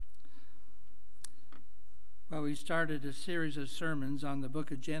Well, we started a series of sermons on the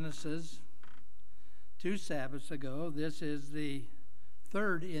book of Genesis 2 Sabbaths ago. This is the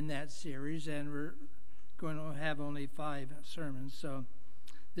third in that series, and we're going to have only 5 sermons. So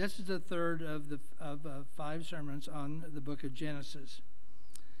this is the third of 5 sermons on the book of Genesis.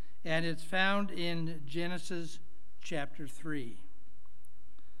 And it's found in Genesis chapter 3.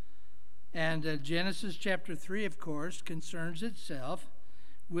 And Genesis chapter 3, of course, concerns itself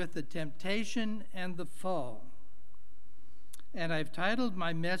with the temptation and the fall. And I've titled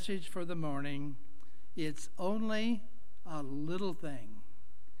my message for the morning, It's Only a Little Thing.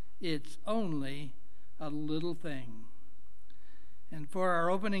 It's only a little thing. And for our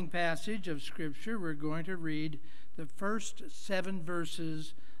opening passage of Scripture, we're going to read the first 7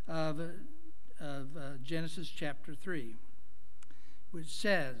 verses of Genesis chapter 3, which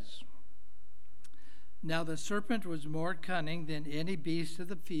says, Now the serpent was more cunning than any beast of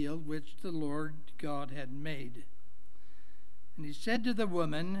the field which the Lord God had made. And he said to the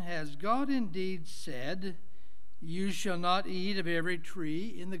woman, Has God indeed said, You shall not eat of every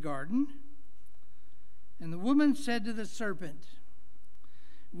tree in the garden? And the woman said to the serpent,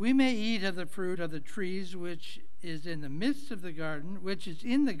 We may eat of the fruit of the trees which is in the midst of the garden,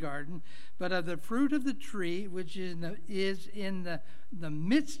 but of the fruit of the tree which is in the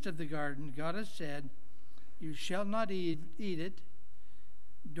midst of the garden, God has said, You shall not eat it.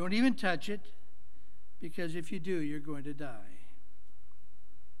 Don't even touch it, because if you do, you're going to die.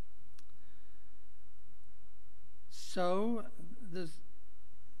 So,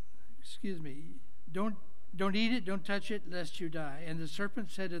 don't eat it, don't touch it, lest you die. And the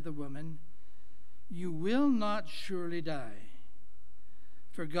serpent said to the woman, You will not surely die.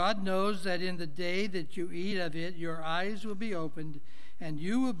 For God knows that in the day that you eat of it, your eyes will be opened, and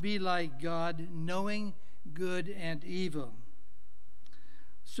you will be like God, knowing good and evil.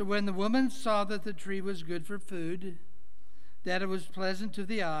 So when the woman saw that the tree was good for food, that it was pleasant to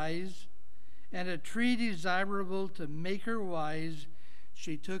the eyes, and a tree desirable to make her wise,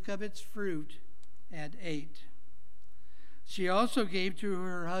 she took of its fruit and ate. She also gave to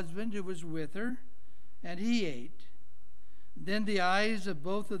her husband who was with her, and he ate. Then the eyes of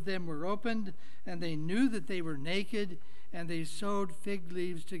both of them were opened, and they knew that they were naked, and they sewed fig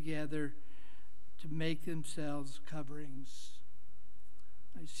leaves together to make themselves coverings.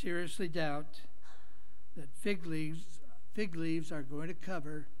 I seriously doubt that fig leaves are going to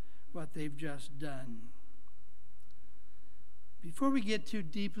cover what they've just done. Before we get too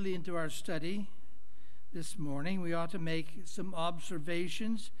deeply into our study this morning, we ought to make some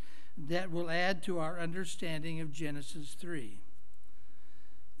observations that will add to our understanding of Genesis 3.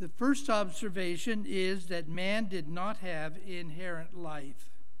 The first observation is that man did not have inherent life.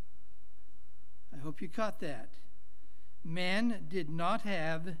 I hope you caught that. Man did not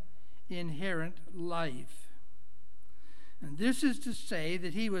have inherent life. And this is to say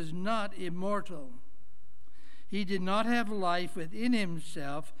that he was not immortal. He did not have life within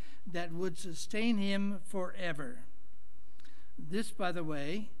himself that would sustain him forever. This, by the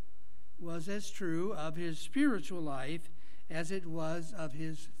way, was as true of his spiritual life as it was of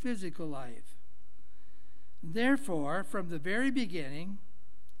his physical life. Therefore, from the very beginning,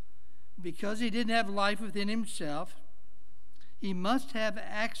 because he didn't have life within himself, he must have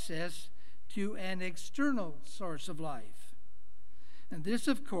access to an external source of life. And this,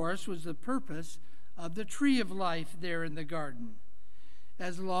 of course, was the purpose of the tree of life there in the garden.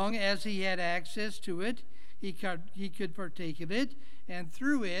 As long as he had access to it, he could partake of it, and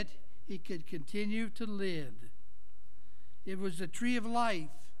through it, he could continue to live. It was the tree of life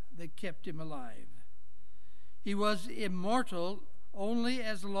that kept him alive. He was immortal only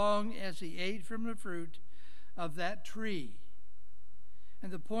as long as he ate from the fruit of that tree.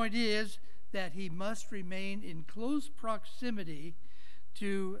 And the point is that he must remain in close proximity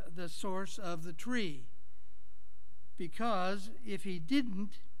to the source of the tree. Because if he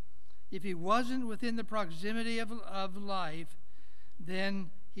wasn't within the proximity of life,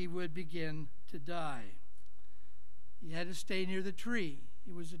 then he would begin to die. He had to stay near the tree.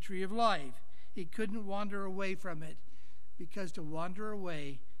 It was the tree of life. He couldn't wander away from it, because to wander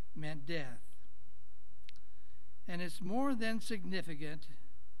away meant death. And it's more than significant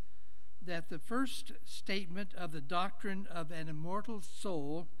that the first statement of the doctrine of an immortal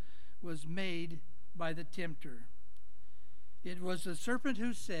soul was made by the tempter. It was the serpent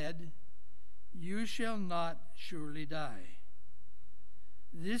who said, You shall not surely die.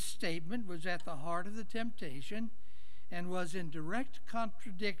 This statement was at the heart of the temptation and was in direct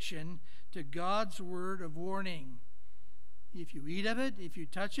contradiction to God's word of warning. If you eat of it, if you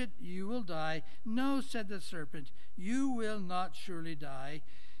touch it, you will die. No, said the serpent, you will not surely die.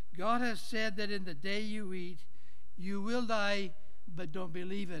 God has said that in the day you eat, You will die, but don't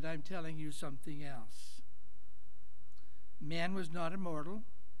believe it. I'm telling you something else. Man was not immortal,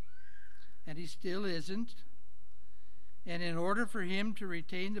 and he still isn't. And in order for him to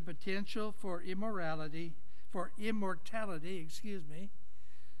retain the potential for immortality,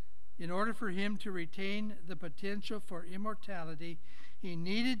 in order for him to retain the potential for immortality, he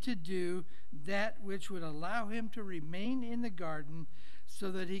needed to do that which would allow him to remain in the garden so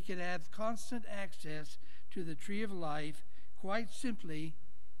that he could have constant access to the tree of life. Quite simply,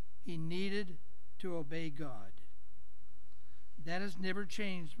 he needed to obey God. That has never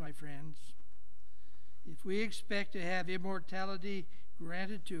changed, my friends. If we expect to have immortality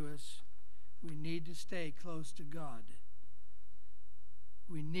granted to us, we need to stay close to God.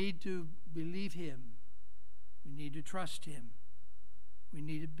 We need to believe him. We need to trust him. We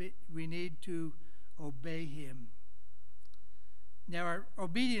need to obey him. Now, our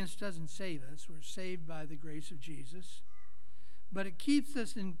obedience doesn't save us. We're saved by the grace of Jesus. But it keeps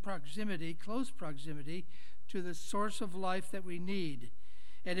us in proximity, close proximity, to the source of life that we need.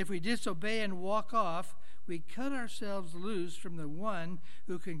 And if we disobey and walk off, we cut ourselves loose from the one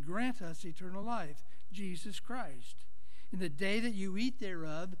who can grant us eternal life, Jesus Christ. In the day that you eat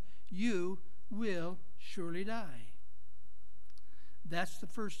thereof, you will surely die. That's the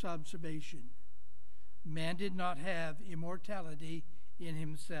first observation. Man did not have immortality in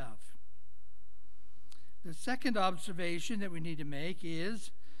himself. The second observation that we need to make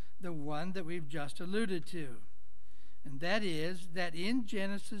is the one that we've just alluded to. And that is that in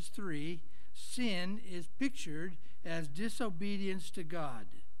Genesis 3, sin is pictured as disobedience to God.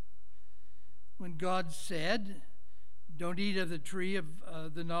 When God said, "Don't eat of the tree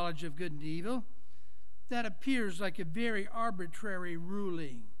of the knowledge of good and evil," that appears like a very arbitrary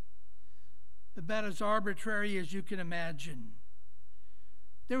ruling, about as arbitrary as you can imagine.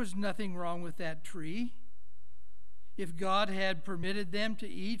 There was nothing wrong with that tree. If God had permitted them to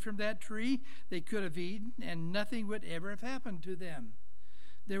eat from that tree, they could have eaten, and nothing would ever have happened to them.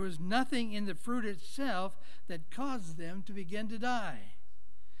 There was nothing in the fruit itself that caused them to begin to die.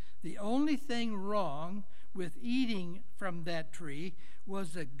 The only thing wrong with eating from that tree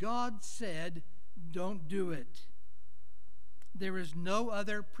was that God said, "Don't do it." There is no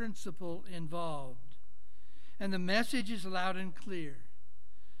other principle involved. And the message is loud and clear.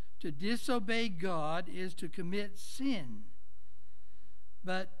 To disobey God is to commit sin.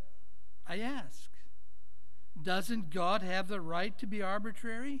 But I ask, doesn't God have the right to be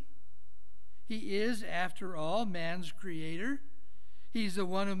arbitrary? He is, after all, man's creator. He's the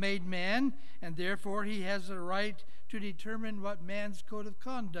one who made man, and therefore he has the right to determine what man's code of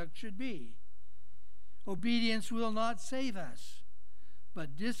conduct should be. Obedience will not save us,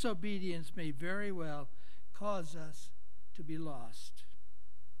 but disobedience may very well cause us to be lost.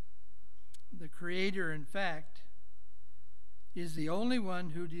 The Creator, in fact, is the only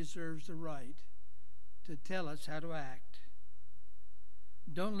one who deserves the right to tell us how to act.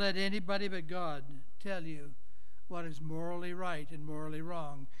 Don't let anybody but God tell you what is morally right and morally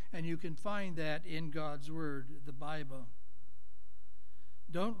wrong, and you can find that in God's Word, the Bible.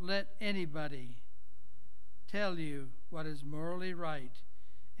 Don't let anybody tell you what is morally right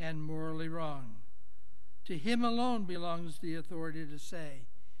and morally wrong. To him alone belongs the authority to say,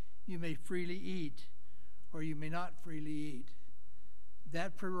 "You may freely eat," or "You may not freely eat."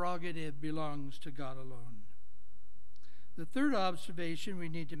 That prerogative belongs to God alone. The third observation we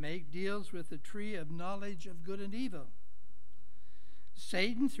need to make deals with the tree of knowledge of good and evil.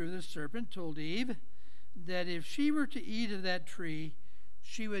 Satan, through the serpent, told Eve that if she were to eat of that tree,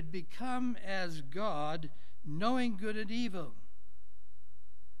 she would become as God, knowing good and evil.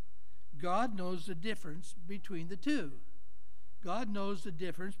 God knows the difference between the two. God knows the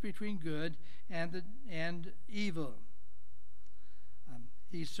difference between good and evil.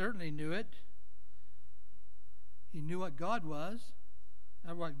 He certainly knew it. He knew what God was,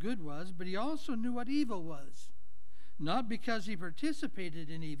 what good was, but he also knew what evil was. Not because he participated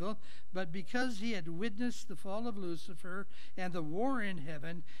in evil, but because he had witnessed the fall of Lucifer and the war in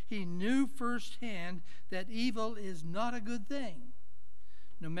heaven. He knew firsthand that evil is not a good thing,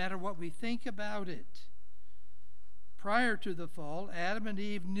 no matter what we think about it. Prior to the fall, Adam and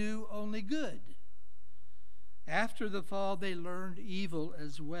Eve knew only good. After the fall, they learned evil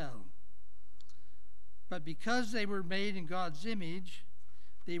as well. But because they were made in God's image,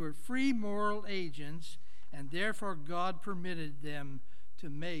 they were free moral agents, and therefore God permitted them to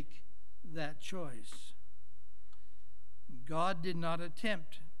make that choice. God did not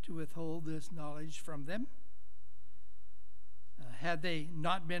attempt to withhold this knowledge from them. Had they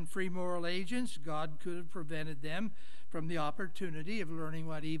not been free moral agents, God could have prevented them from the opportunity of learning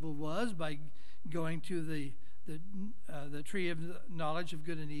what evil was by going to the the tree of the knowledge of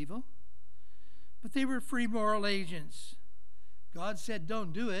good and evil. But they were free moral agents. God said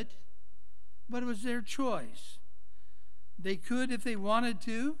don't do it, but it was their choice. They could if they wanted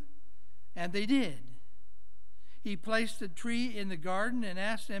to, and they did. He placed the tree in the garden and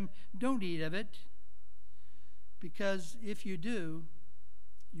asked them, don't eat of it, because if you do,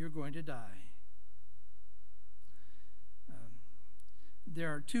 you're going to die.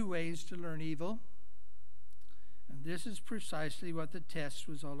 There are two ways to learn evil, and this is precisely what the test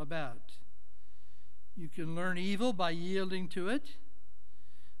was all about. You can learn evil by yielding to it,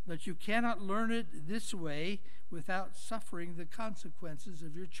 but you cannot learn it this way without suffering the consequences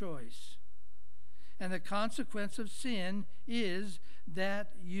of your choice. And the consequence of sin is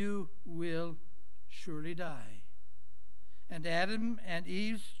that you will surely die. And Adam and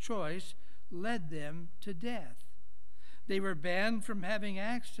Eve's choice led them to death. They were banned from having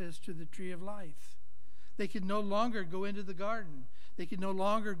access to the tree of life. They could no longer go into the garden. They could no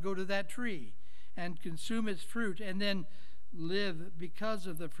longer go to that tree and consume its fruit and then live because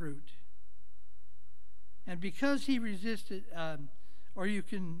of the fruit. And because he resisted, or you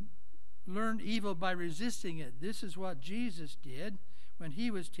can learn evil by resisting it. This is what Jesus did when he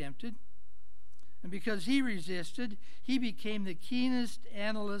was tempted. And because he resisted, he became the keenest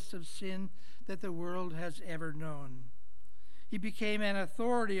analyst of sin that the world has ever known. He became an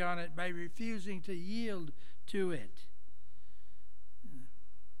authority on it by refusing to yield to it.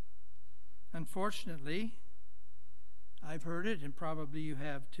 Unfortunately, I've heard it, and probably you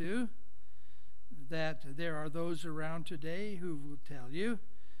have too, that there are those around today who will tell you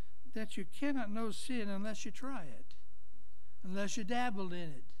that you cannot know sin unless you try it, unless you dabble in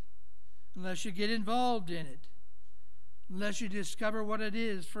it, unless you get involved in it, unless you discover what it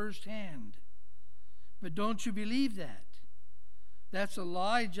is firsthand. But don't you believe that? That's a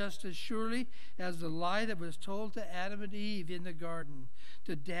lie just as surely as the lie that was told to Adam and Eve in the garden.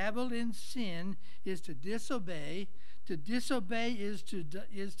 To dabble in sin is to disobey. To disobey is to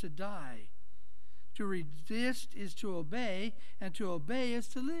die. To resist is to obey, and to obey is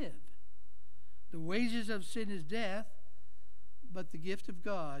to live. The wages of sin is death, but the gift of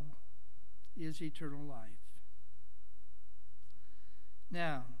God is eternal life.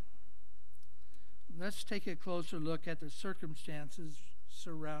 Now, let's take a closer look at the circumstances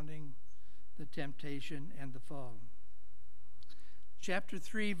surrounding the temptation and the fall. Chapter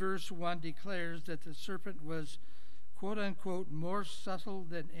 3, verse 1 declares that the serpent was, quote unquote, more subtle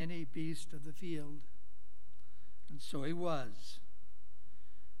than any beast of the field. And so he was.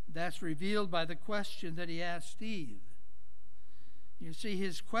 That's revealed by the question that he asked Eve. You see,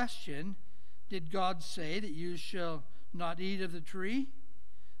 his question, did God say that you shall not eat of the tree?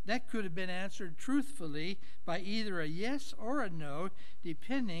 That could have been answered truthfully by either a yes or a no,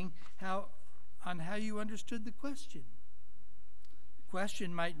 depending on how you understood the question. The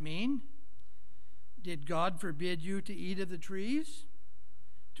question might mean, did God forbid you to eat of the trees?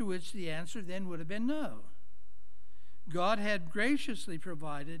 To which the answer then would have been no. God had graciously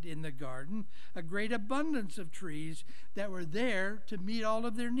provided in the garden a great abundance of trees that were there to meet all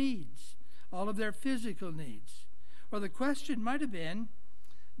of their needs, all of their physical needs. Or the question might have been,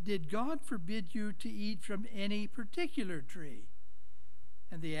 did God forbid you to eat from any particular tree?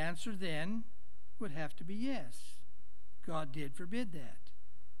 And the answer then would have to be yes. God did forbid that.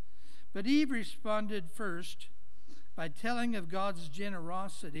 But Eve responded first by telling of God's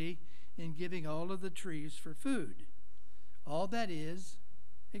generosity in giving all of the trees for food. All that is,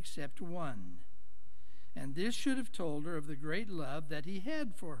 except one. And this should have told her of the great love that he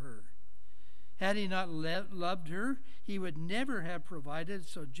had for her. Had he not loved her, he would never have provided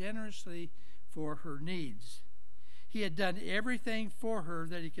so generously for her needs. He had done everything for her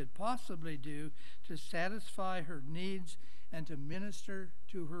that he could possibly do to satisfy her needs and to minister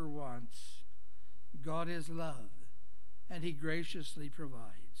to her wants. God is love, and he graciously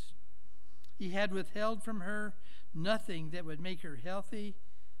provides. He had withheld from her nothing that would make her healthy,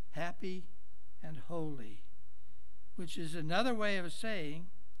 happy, and holy, which is another way of saying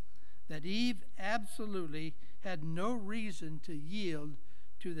that Eve absolutely had no reason to yield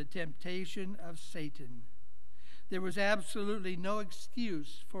to the temptation of Satan. There was absolutely no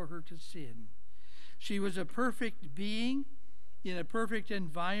excuse for her to sin. She was a perfect being in a perfect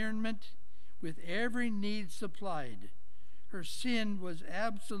environment with every need supplied. Her sin was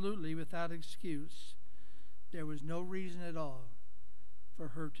absolutely without excuse. There was no reason at all for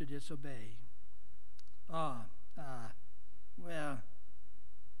her to disobey. Well,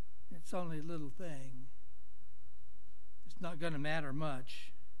 it's only a little thing. It's not going to matter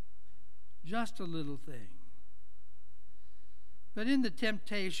much. Just a little thing. But in the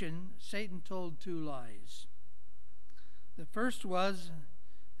temptation, Satan told two lies. The first was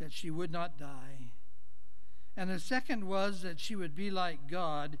that she would not die. And the second was that she would be like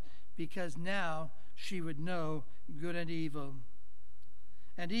God, because now she would know good and evil.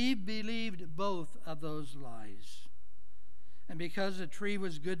 And Eve believed both of those lies. And because the tree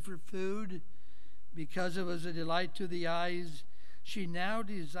was good for food, because it was a delight to the eyes, she now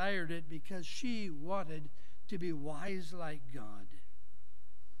desired it because she wanted to be wise like God.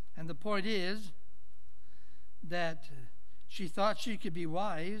 And the point is that she thought she could be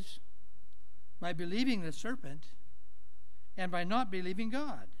wise by believing the serpent and by not believing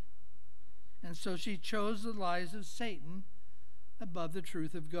God. And so she chose the lies of Satan above the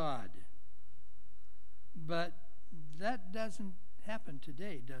truth of God. But that doesn't happen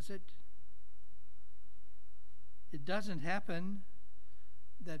today, does it? It doesn't happen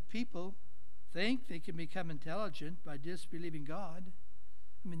that people think they can become intelligent by disbelieving God.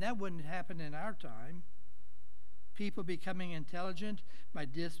 I mean, that wouldn't happen in our time. People becoming intelligent by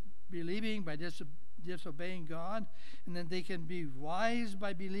disbelieving, by disobeying God, and then they can be wise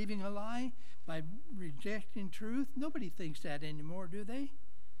by believing a lie, by rejecting truth. Nobody thinks that anymore, do they?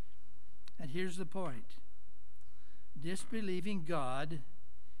 And here's the point. Disbelieving God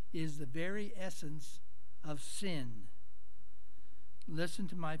is the very essence of sin. Listen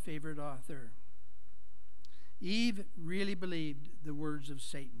to my favorite author. Eve really believed the words of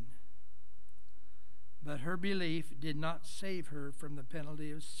Satan, but her belief did not save her from the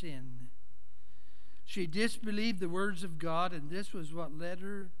penalty of sin. She disbelieved the words of God, and this was what led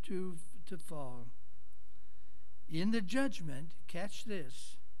her to fall. In the judgment, catch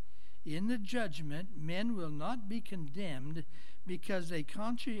this, in the judgment, men will not be condemned because they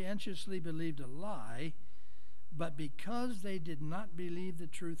conscientiously believed a lie, but because they did not believe the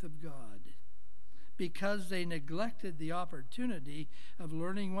truth of God, because they neglected the opportunity of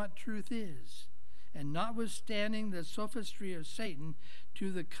learning what truth is. And notwithstanding the sophistry of Satan,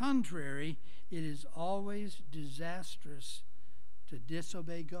 to the contrary, it is always disastrous to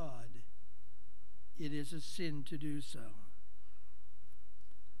disobey God. It is a sin to do so.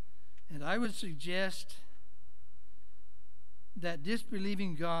 And I would suggest that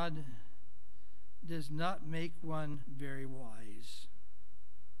disbelieving God does not make one very wise.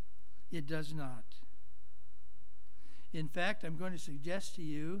 It does not. In fact, I'm going to suggest to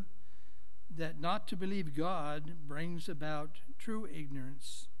you that not to believe God brings about true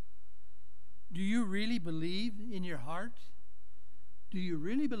ignorance. Do you really believe in your heart? Do you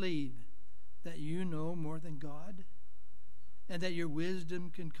really believe that you know more than God? And that your wisdom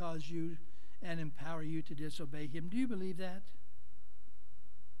can cause you and empower you to disobey him? Do you believe that?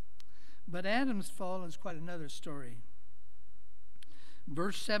 But Adam's fall is quite another story.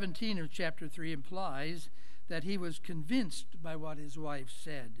 Verse 17 of chapter 3 implies that he was convinced by what his wife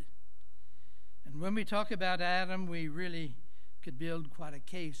said. And when we talk about Adam, we really could build quite a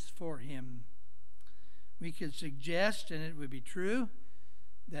case for him. We could suggest, and it would be true,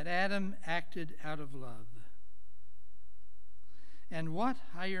 that Adam acted out of love. And what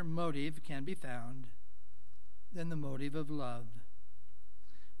higher motive can be found than the motive of love?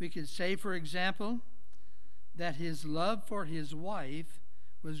 We could say, for example, that his love for his wife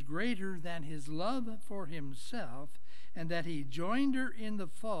was greater than his love for himself, and that he joined her in the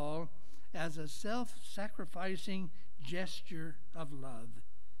fall as a self-sacrificing gesture of love.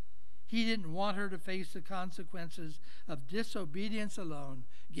 He didn't want her to face the consequences of disobedience alone.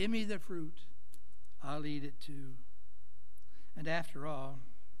 Give me the fruit, I'll eat it too. And after all,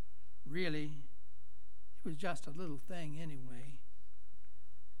 really, it was just a little thing anyway.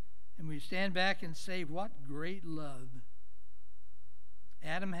 And we stand back and say, what great love.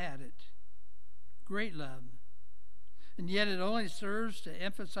 Adam had it. Great love. And yet it only serves to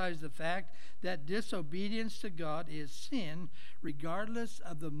emphasize the fact that disobedience to God is sin, regardless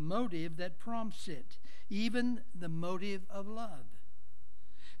of the motive that prompts it, even the motive of love.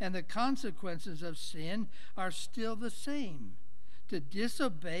 And the consequences of sin are still the same. To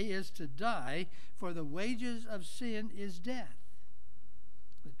disobey is to die, for the wages of sin is death.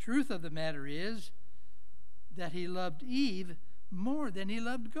 The truth of the matter is that he loved Eve more than he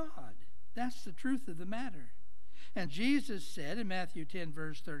loved God. That's the truth of the matter. And Jesus said in Matthew 10,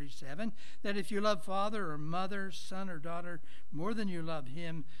 verse 37, that if you love father or mother, son or daughter, more than you love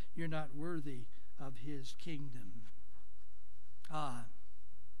him, you're not worthy of his kingdom. Ah,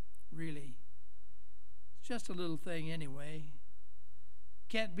 really? It's just a little thing anyway.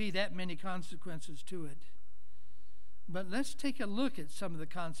 Can't be that many consequences to it. But let's take a look at some of the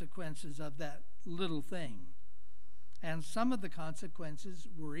consequences of that little thing. And some of the consequences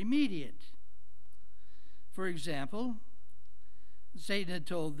were immediate. For example, Satan had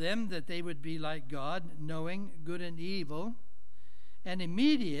told them that they would be like God, knowing good and evil. And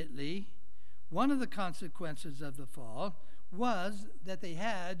immediately, one of the consequences of the fall was that they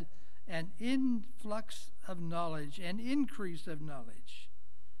had an influx of knowledge, an increase of knowledge.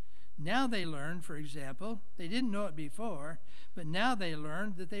 Now they learned, for example, they didn't know it before, but now they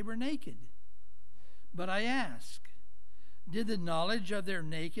learned that they were naked. But I ask, did the knowledge of their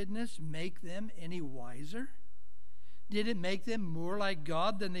nakedness make them any wiser? Did it make them more like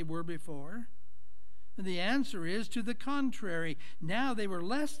God than they were before? And the answer is to the contrary. Now they were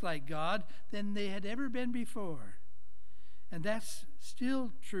less like God than they had ever been before. And that's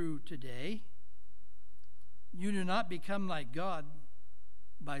still true today. You do not become like God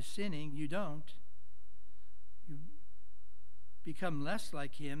by sinning. You don't. You become less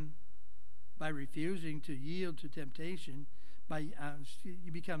like him by refusing to yield to temptation.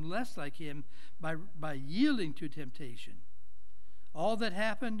 You become less like him by yielding to temptation. All that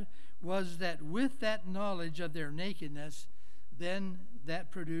happened was that with that knowledge of their nakedness, then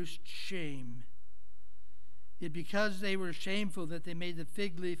that produced shame. It because they were shameful that they made the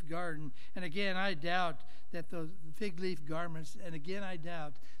fig leaf garden. And again, I doubt that those fig leaf garments, and again, I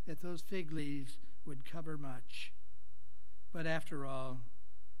doubt that those fig leaves would cover much. But after all,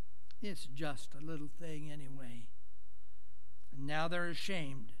 it's just a little thing anyway. And now they're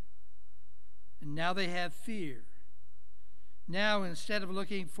ashamed. And now they have fear. Now, instead of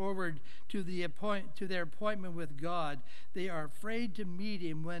looking forward to their appointment with God, they are afraid to meet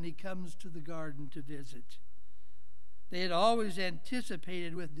him when he comes to the garden to visit. They had always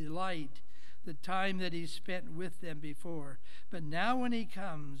anticipated with delight the time that he spent with them before. But now when he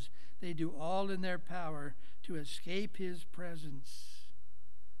comes, they do all in their power to escape his presence.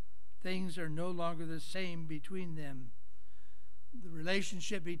 Things are no longer the same between them. The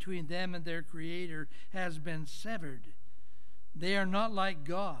relationship between them and their Creator has been severed. They are not like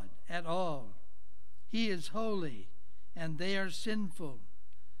God at all. He is holy, and they are sinful.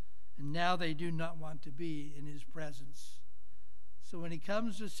 And now they do not want to be in his presence. So when he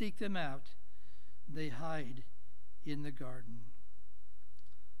comes to seek them out, they hide in the garden.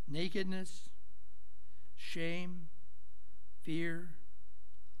 Nakedness, shame, fear.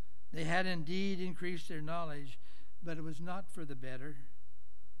 They had indeed increased their knowledge, but it was not for the better.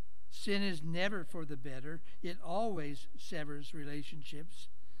 Sin is never for the better. It always severs relationships.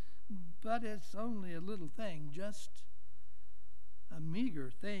 But it's only a little thing, just a meager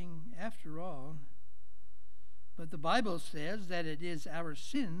thing after all. But the Bible says that it is our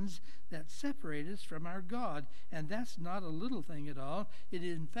sins that separate us from our God, and that's not a little thing at all. It,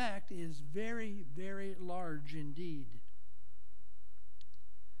 in fact, is very, very large indeed.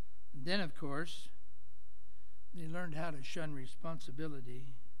 And then, of course, they learned how to shun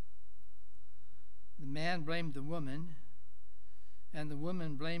responsibility. The man blamed the woman, and the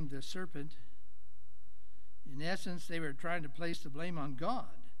woman blamed the serpent. In essence, they were trying to place the blame on God.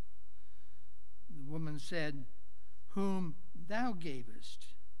 The woman said, "Whom thou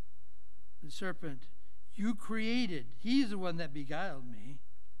gavest." The serpent, "You created. He's the one that beguiled me."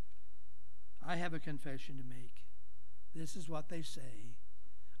 I have a confession to make. This is what they say.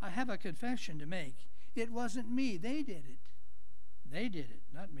 I have a confession to make. It wasn't me. They did it. They did it,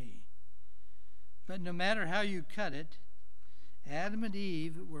 not me. But no matter how you cut it, Adam and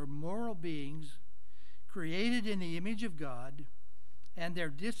Eve were moral beings created in the image of God, and their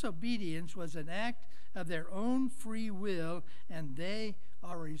disobedience was an act of their own free will, and they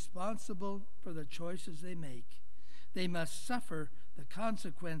are responsible for the choices they make. They must suffer the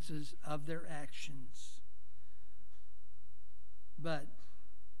consequences of their actions. But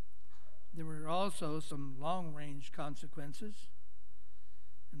there were also some long-range consequences.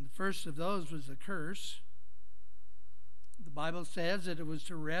 And the first of those was the curse. The Bible says that it was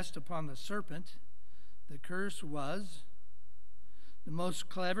to rest upon the serpent. The curse was the most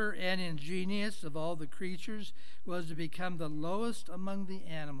clever and ingenious of all the creatures was to become the lowest among the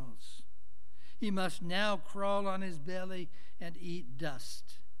animals. He must now crawl on his belly and eat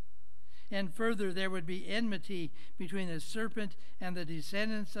dust. And further, there would be enmity between the serpent and the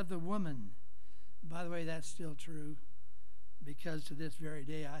descendants of the woman. By the way, that's still true, because to this very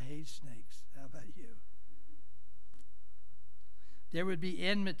day I hate snakes. How about you? There would be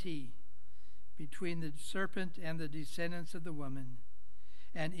enmity between the serpent and the descendants of the woman.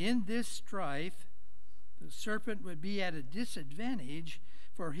 And in this strife, the serpent would be at a disadvantage,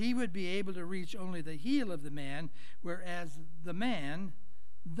 for he would be able to reach only the heel of the man, whereas the man,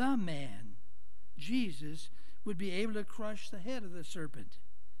 Jesus, would be able to crush the head of the serpent.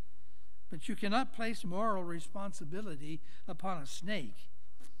 But you cannot place moral responsibility upon a snake,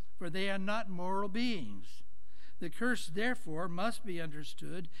 for they are not moral beings. The curse, therefore, must be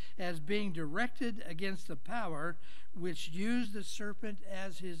understood as being directed against the power which used the serpent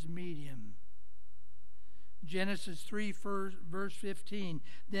as his medium. Genesis 3, verse 15,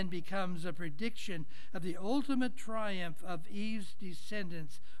 then becomes a prediction of the ultimate triumph of Eve's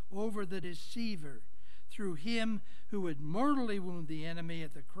descendants over the deceiver through him who would mortally wound the enemy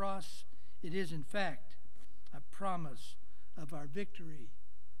at the cross. It is, in fact, a promise of our victory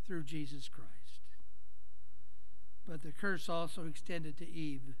through Jesus Christ. But the curse also extended to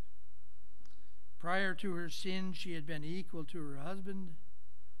Eve. Prior to her sin, she had been equal to her husband,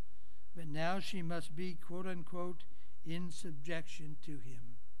 but now she must be, quote unquote, in subjection to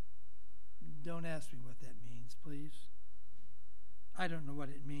him. Don't ask me what that means, please. I don't know what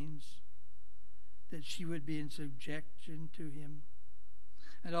it means that she would be in subjection to him.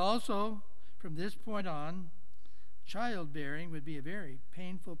 And also, from this point on, childbearing would be a very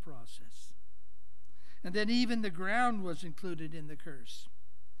painful process. And then even the ground was included in the curse.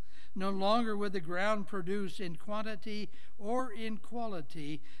 No longer would the ground produce in quantity or in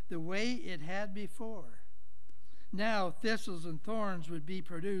quality the way it had before. Now thistles and thorns would be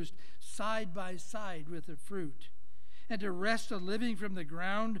produced side by side with the fruit. And to wrest a living from the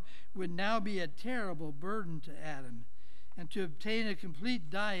ground would now be a terrible burden to Adam. And to obtain a complete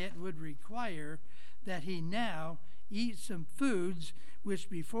diet would require that he now eat some foods which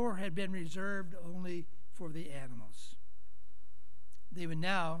before had been reserved only for the animals. They would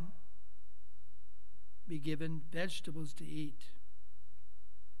now be given vegetables to eat.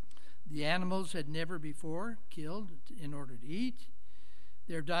 The animals had never before killed in order to eat.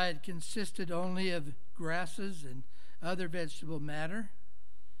 Their diet consisted only of grasses and other vegetable matter.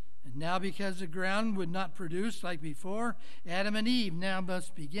 And now, because the ground would not produce like before, Adam and Eve now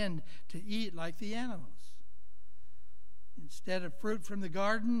must begin to eat like the animals. Instead of fruit from the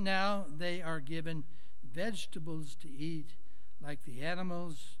garden, now they are given vegetables to eat like the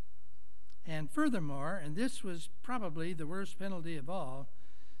animals. And furthermore, and this was probably the worst penalty of all,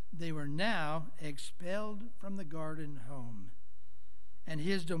 they were now expelled from the garden home, and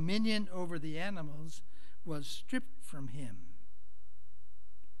his dominion over the animals was stripped from him.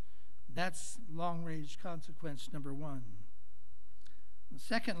 That's long-range consequence number one. The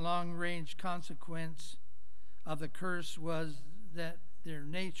second long-range consequence of the curse was that their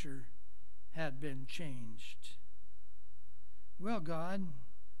nature had been changed. Well, God,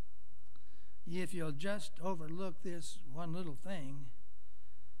 if you'll just overlook this one little thing,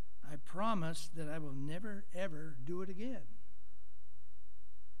 I promise that I will never, ever do it again.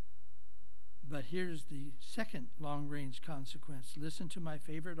 But here's the second long-range consequence. Listen to my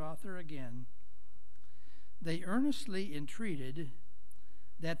favorite author again. They earnestly entreated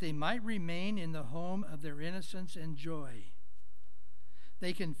that they might remain in the home of their innocence and joy.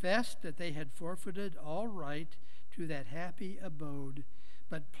 They confessed that they had forfeited all right to that happy abode,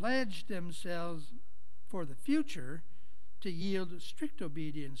 but pledged themselves for the future to yield strict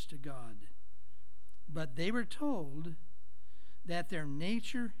obedience to God. But they were told that their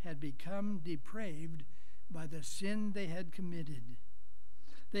nature had become depraved by the sin they had committed.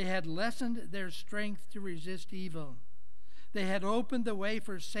 They had lessened their strength to resist evil. They had opened the way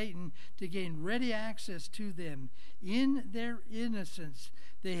for Satan to gain ready access to them. In their innocence,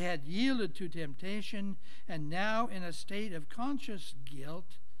 they had yielded to temptation, and now in a state of conscious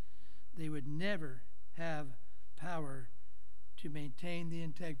guilt, they would never have power to maintain the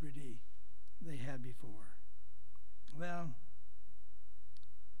integrity they had before. Well,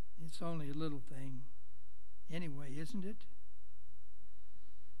 it's only a little thing anyway, isn't it?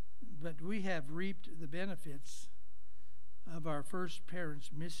 But we have reaped the benefits of our first parents'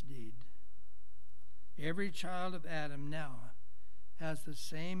 misdeed. Every child of Adam now has the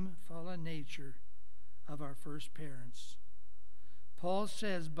same fallen nature of our first parents. Paul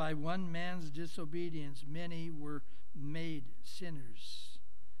says, by one man's disobedience, many were made sinners.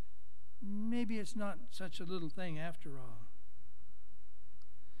 Maybe it's not such a little thing after all.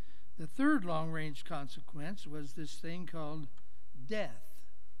 The third long-range consequence was this thing called death.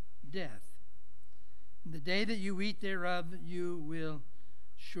 Death. The day that you eat thereof, you will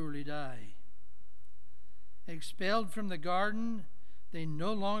surely die. Expelled from the garden, they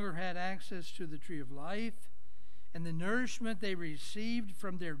no longer had access to the tree of life, and the nourishment they received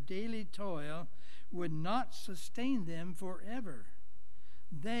from their daily toil would not sustain them forever.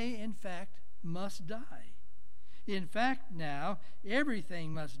 They, in fact, must die. In fact, now,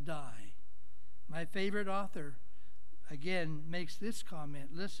 everything must die. My favorite author, again, makes this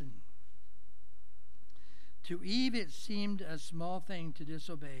comment. Listen. To Eve it seemed a small thing to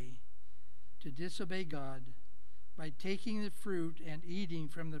disobey God by taking the fruit and eating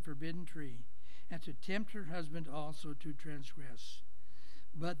from the forbidden tree. and to tempt her husband also to transgress.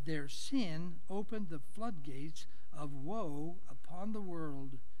 But their sin opened the floodgates of woe upon the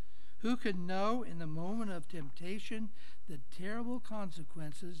world. Who could know in the moment of temptation the terrible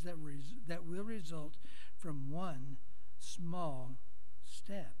consequences that will result from one small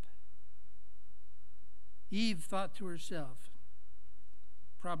step? Eve thought to herself,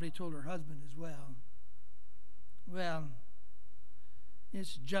 probably told her husband as well, well,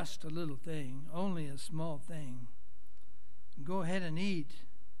 it's just a little thing, only a small thing. Go ahead and eat.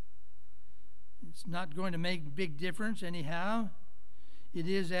 It's not going to make a big difference anyhow. It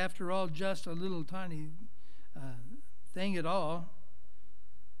is, after all, just a little tiny thing at all.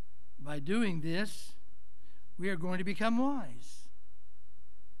 By doing this, we are going to become wise.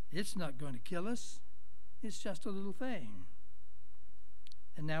 It's not going to kill us. It's just a little thing.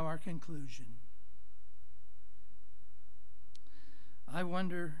 And now our conclusion. I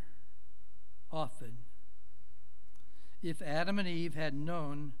wonder often if Adam and Eve had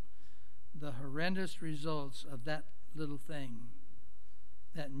known the horrendous results of that little thing,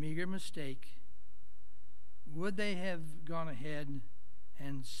 that meager mistake, would they have gone ahead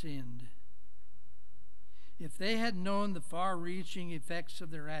and sinned? If they had known the far-reaching effects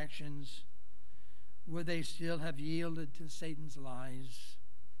of their actions, would they still have yielded to Satan's lies?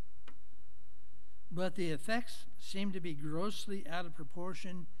 But the effects seem to be grossly out of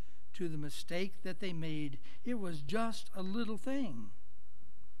proportion to the mistake that they made. It was just a little thing.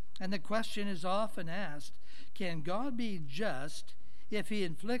 And the question is often asked, can God be just if he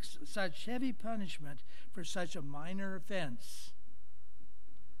inflicts such heavy punishment for such a minor offense?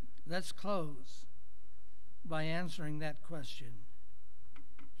 Let's close by answering that question.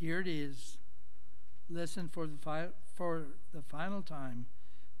 Here it is. Listen for the final time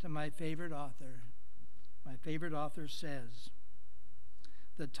to my favorite author. My favorite author says,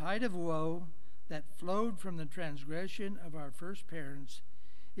 "The tide of woe that flowed from the transgression of our first parents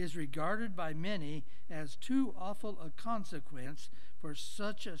is regarded by many as too awful a consequence for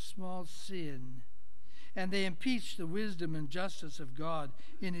such a small sin, and they impeach the wisdom and justice of God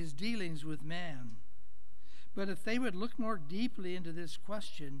in his dealings with man. But if they would look more deeply into this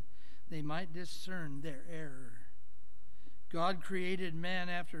question, they might discern their error. God created man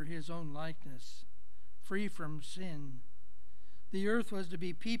after his own likeness, free from sin. The earth was to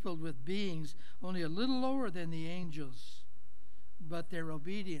be peopled with beings only a little lower than the angels, but their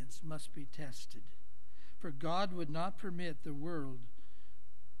obedience must be tested. For God would not permit the world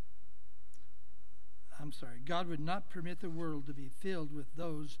to be filled with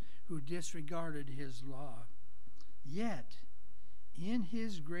those who disregarded his law. Yet, in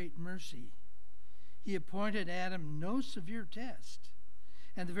his great mercy, he appointed Adam no severe test,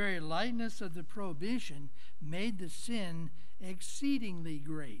 and the very lightness of the prohibition made the sin exceedingly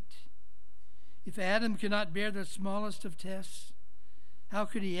great. If Adam could not bear the smallest of tests, how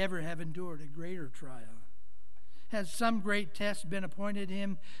could he ever have endured a greater trial? Had some great test been appointed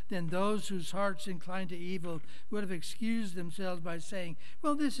him, then those whose hearts inclined to evil would have excused themselves by saying,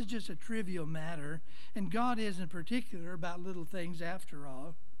 well, this is just a trivial matter, and God isn't particular about little things after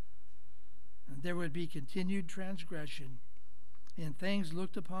all. And there would be continued transgression in things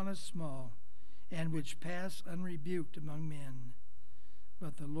looked upon as small and which pass unrebuked among men.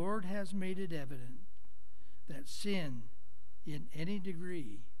 But the Lord has made it evident that sin in any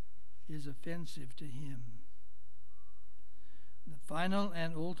degree is offensive to him. The final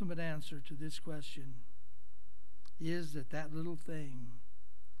and ultimate answer to this question is that little thing,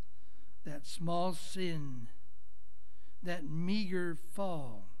 that small sin, that meager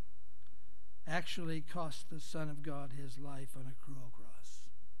fall, actually cost the Son of God his life on a cruel cross.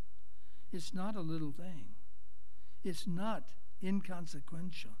 It's not a little thing. It's not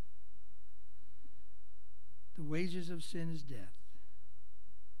inconsequential. The wages of sin is death,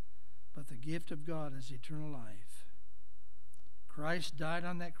 but the gift of God is eternal life. Christ died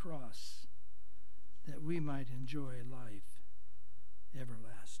on that cross that we might enjoy life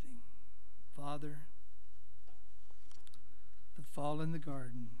everlasting. Father, the fall in the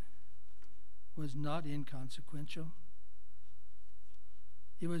garden was not inconsequential.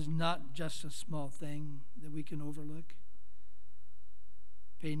 It was not just a small thing that we can overlook,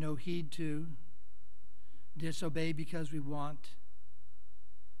 pay no heed to, disobey because we want.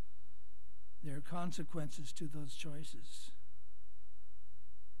 There are consequences to those choices.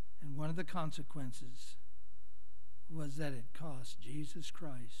 And one of the consequences was that it cost Jesus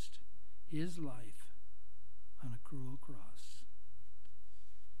Christ his life on a cruel cross.